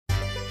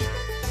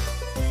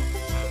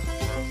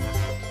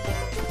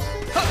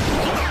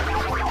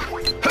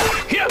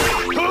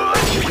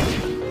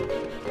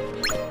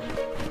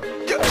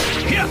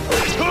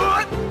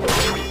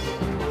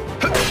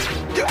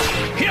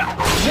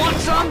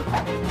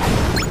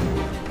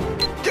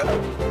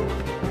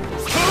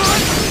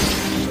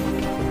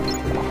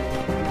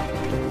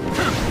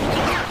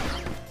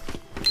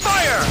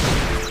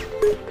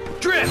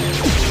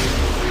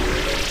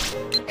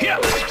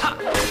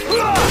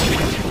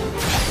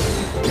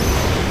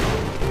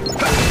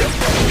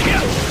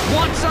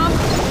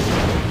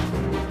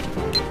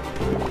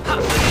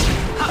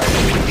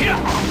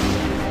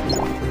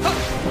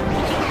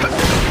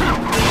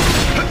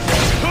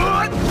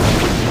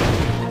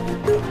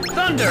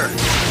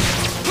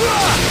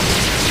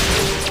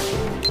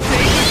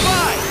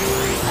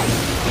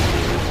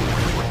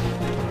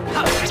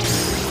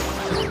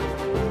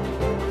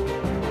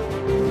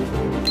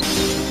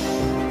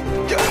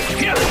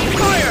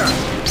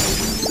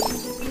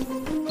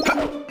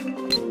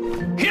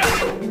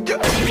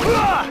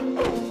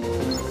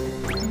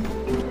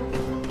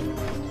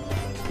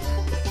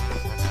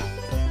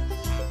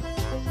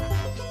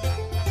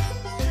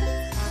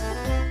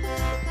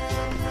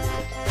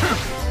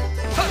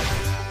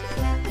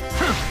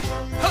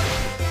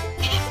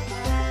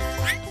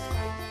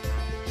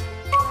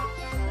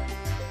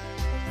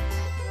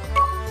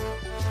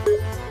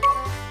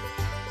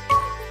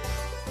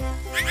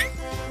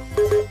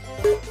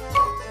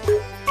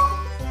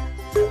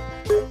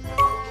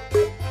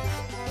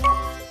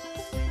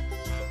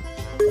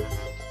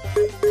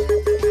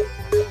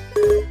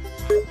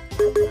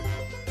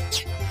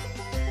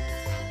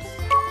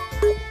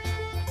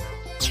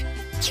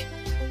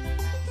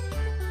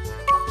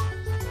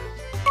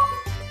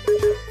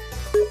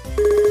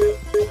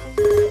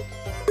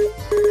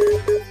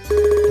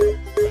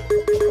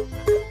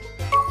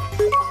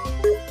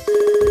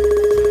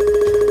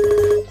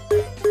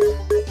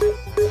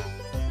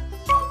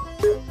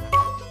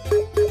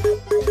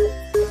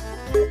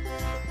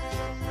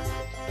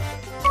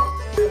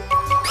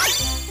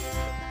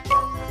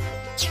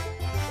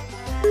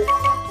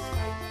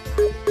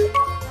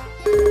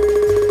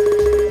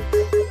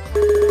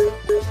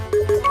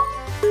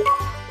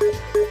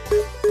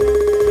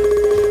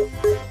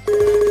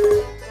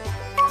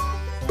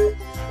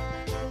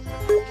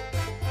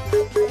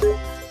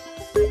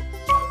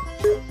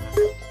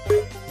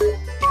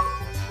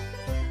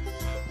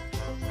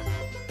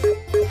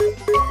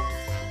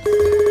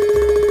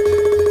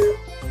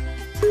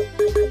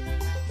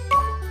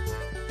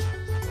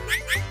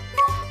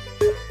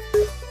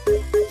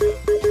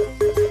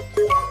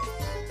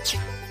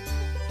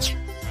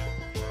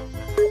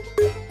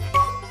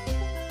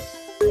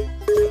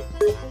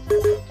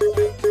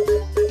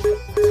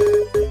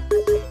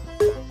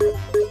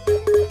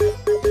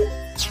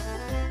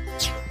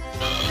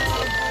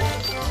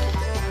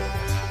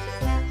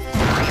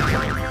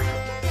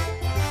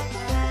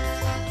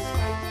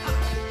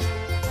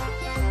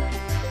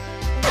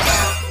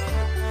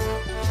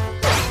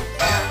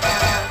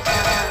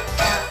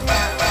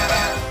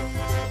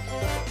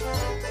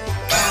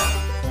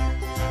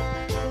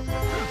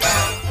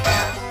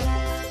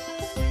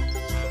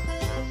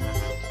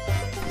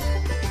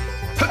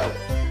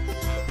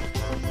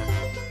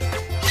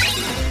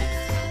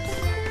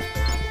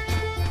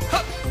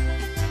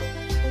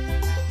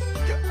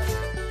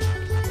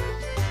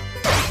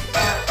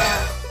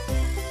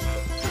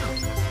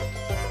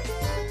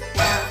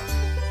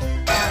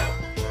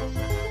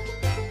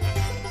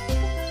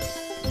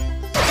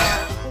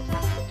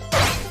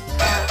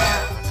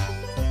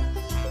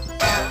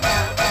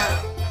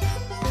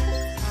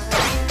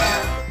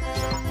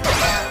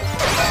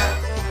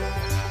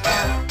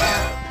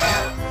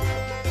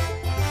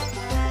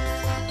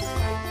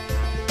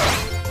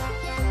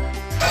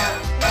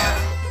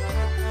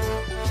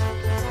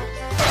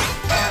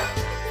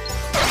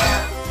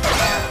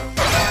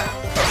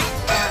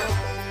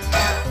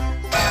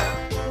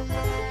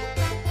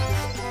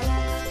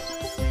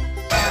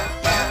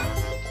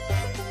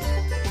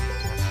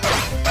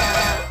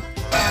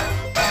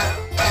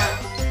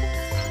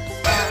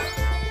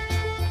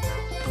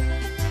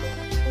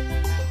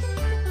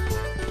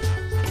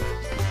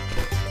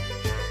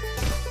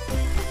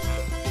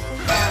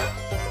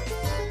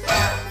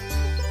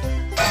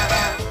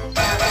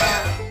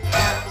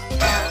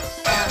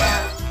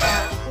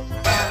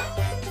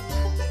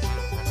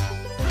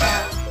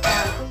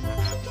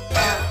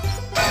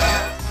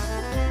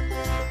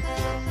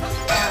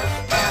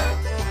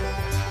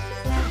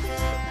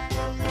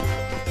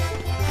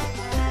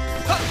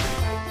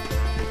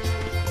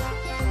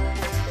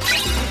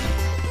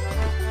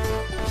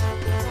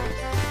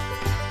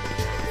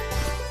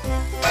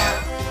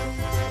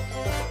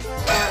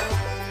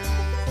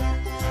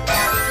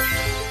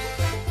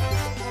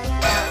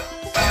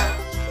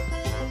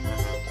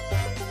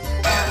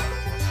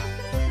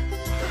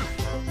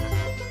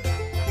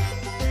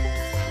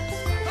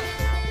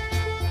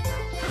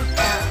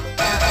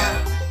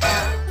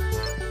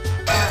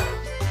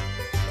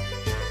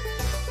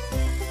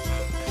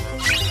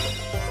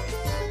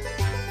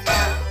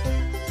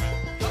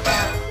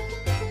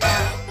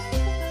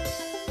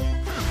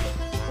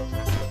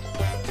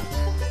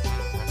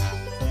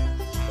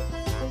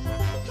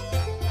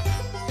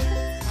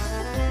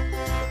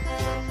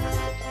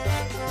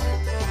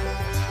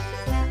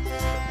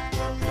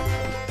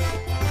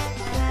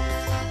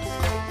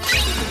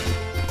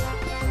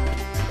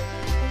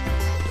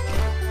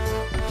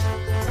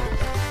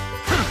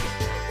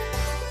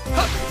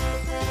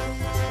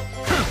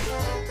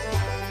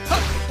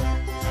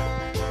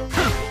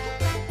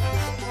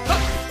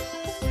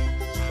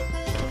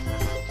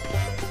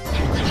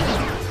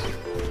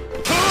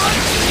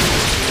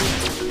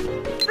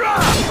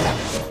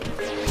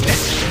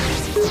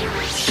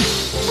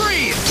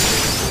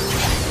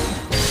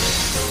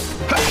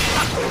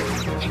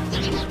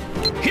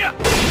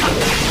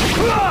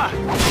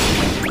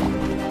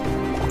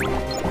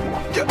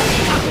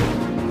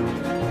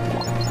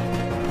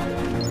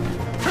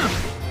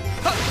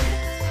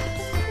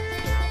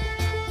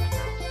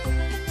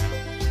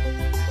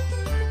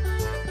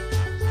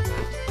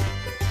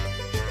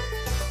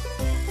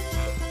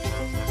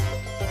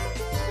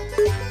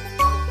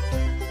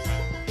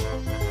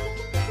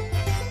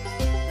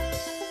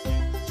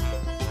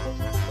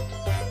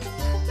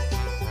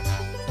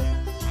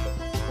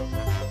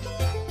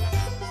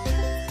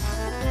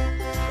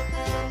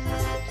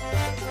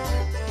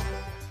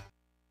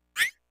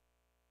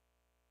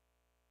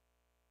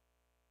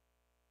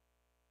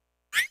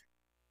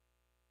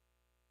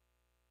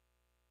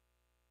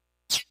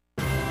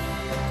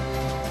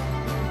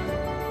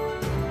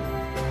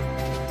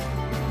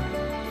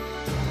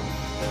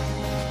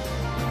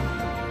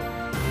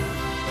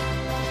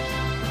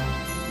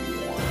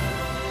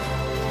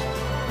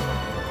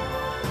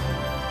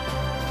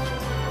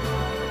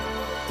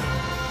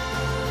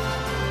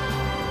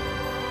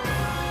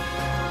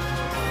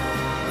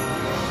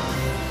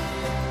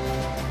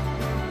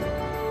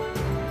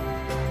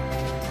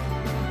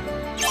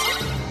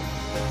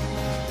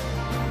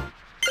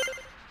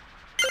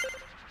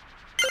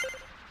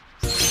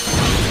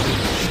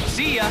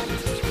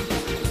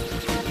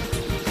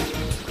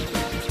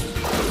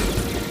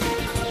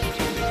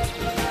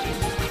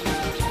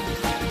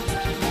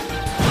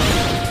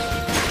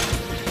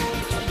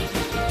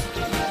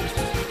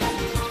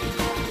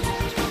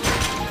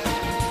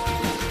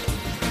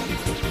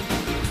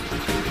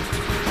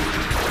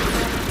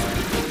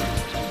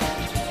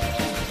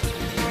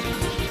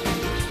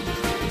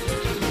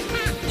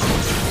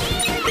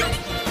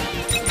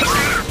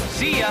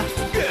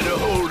Get a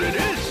hold of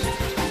this!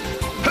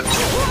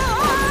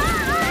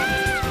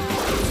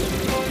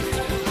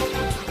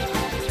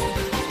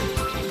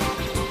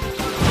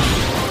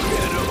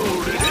 Get a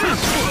hold of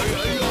this!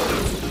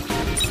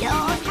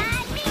 Don't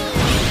hide me!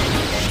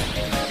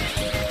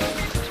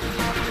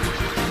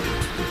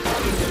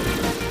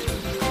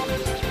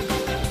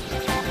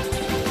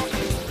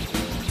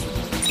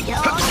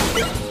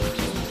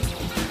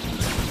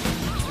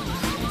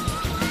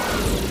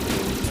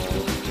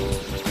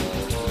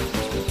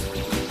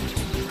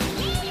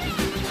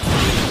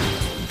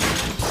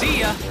 See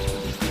ya!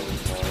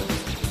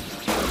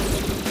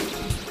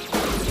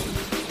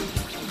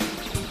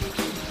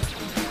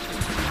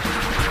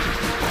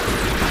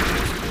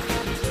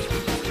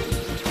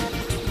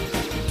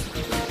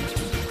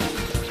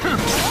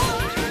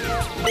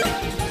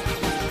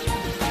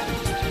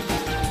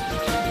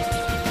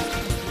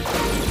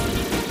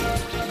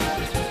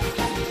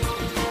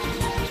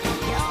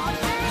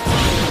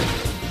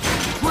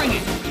 Bring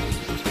it!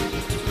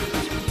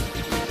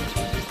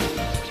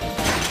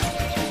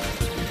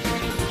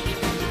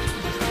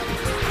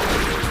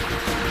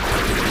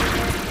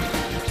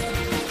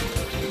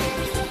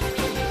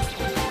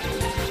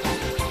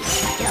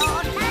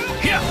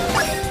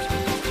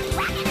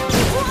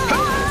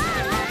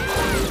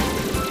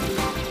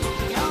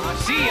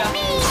 See ya!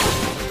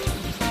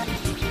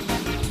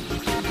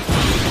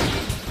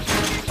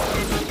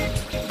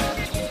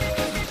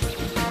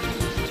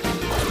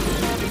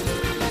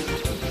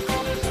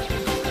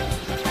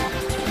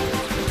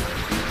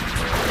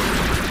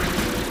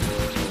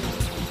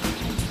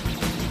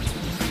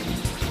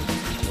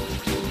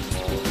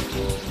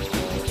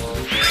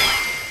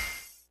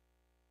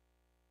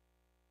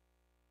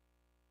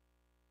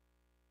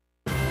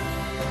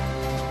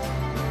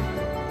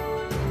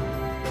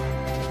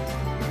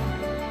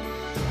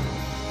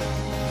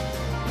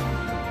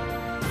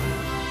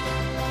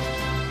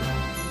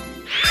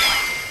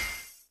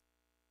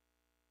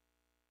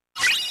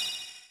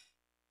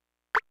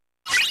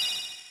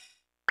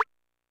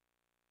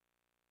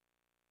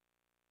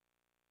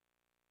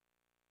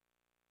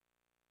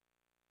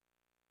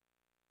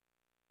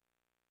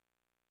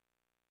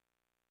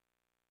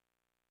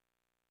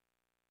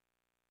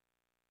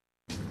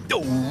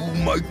 Oh,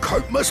 my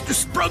cart must have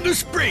sprung a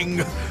spring.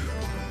 You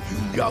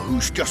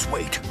yahoos just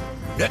wait.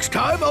 Next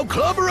time I'll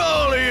clobber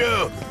all of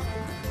you.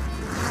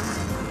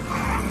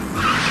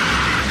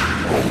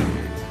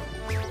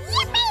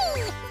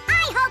 Yippee!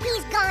 I hope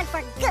he's gone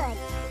for good.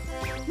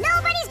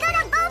 Nobody's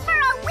gonna vote for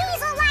a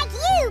weasel like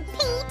you,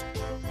 Pete!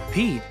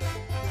 Pete?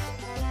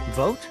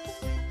 Vote?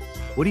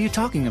 What are you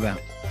talking about?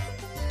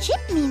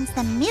 Chip means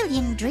the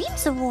Million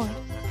Dreams Award.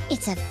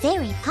 It's a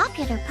very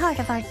popular part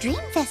of our Dream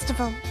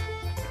Festival.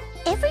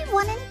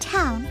 Everyone in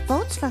town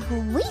votes for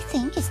who we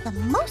think is the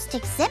most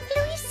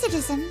exemplary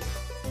citizen.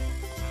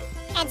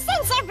 And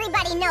since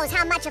everybody knows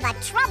how much of a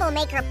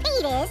troublemaker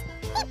Pete is,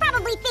 he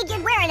probably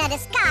figured wearing a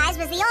disguise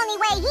was the only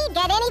way he'd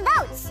get any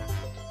votes.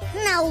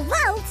 No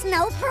votes,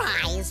 no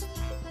prize.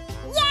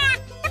 Yeah,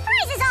 the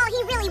prize is all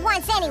he really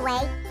wants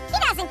anyway. He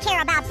doesn't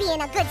care about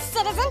being a good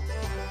citizen.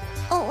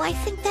 Oh, I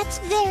think that's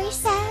very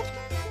sad.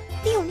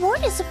 The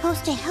award is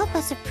supposed to help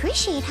us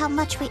appreciate how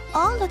much we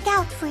all look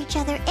out for each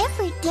other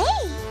every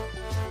day.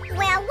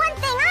 Well, one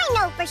thing I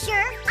know for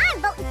sure,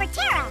 I'm voting for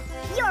Terra.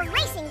 Your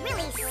racing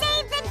really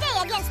saved the day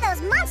against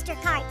those monster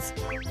carts.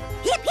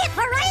 Hip hip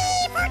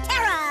hooray for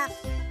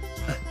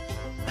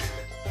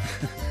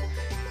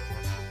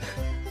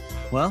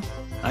Well,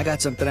 I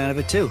got something out of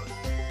it too.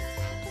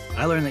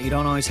 I learned that you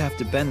don't always have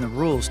to bend the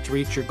rules to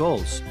reach your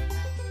goals.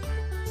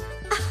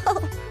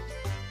 Oh,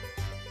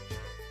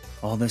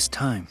 All this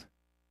time,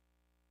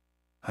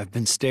 I've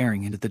been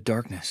staring into the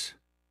darkness.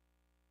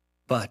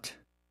 But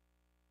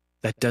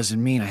that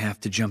doesn't mean I have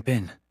to jump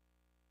in.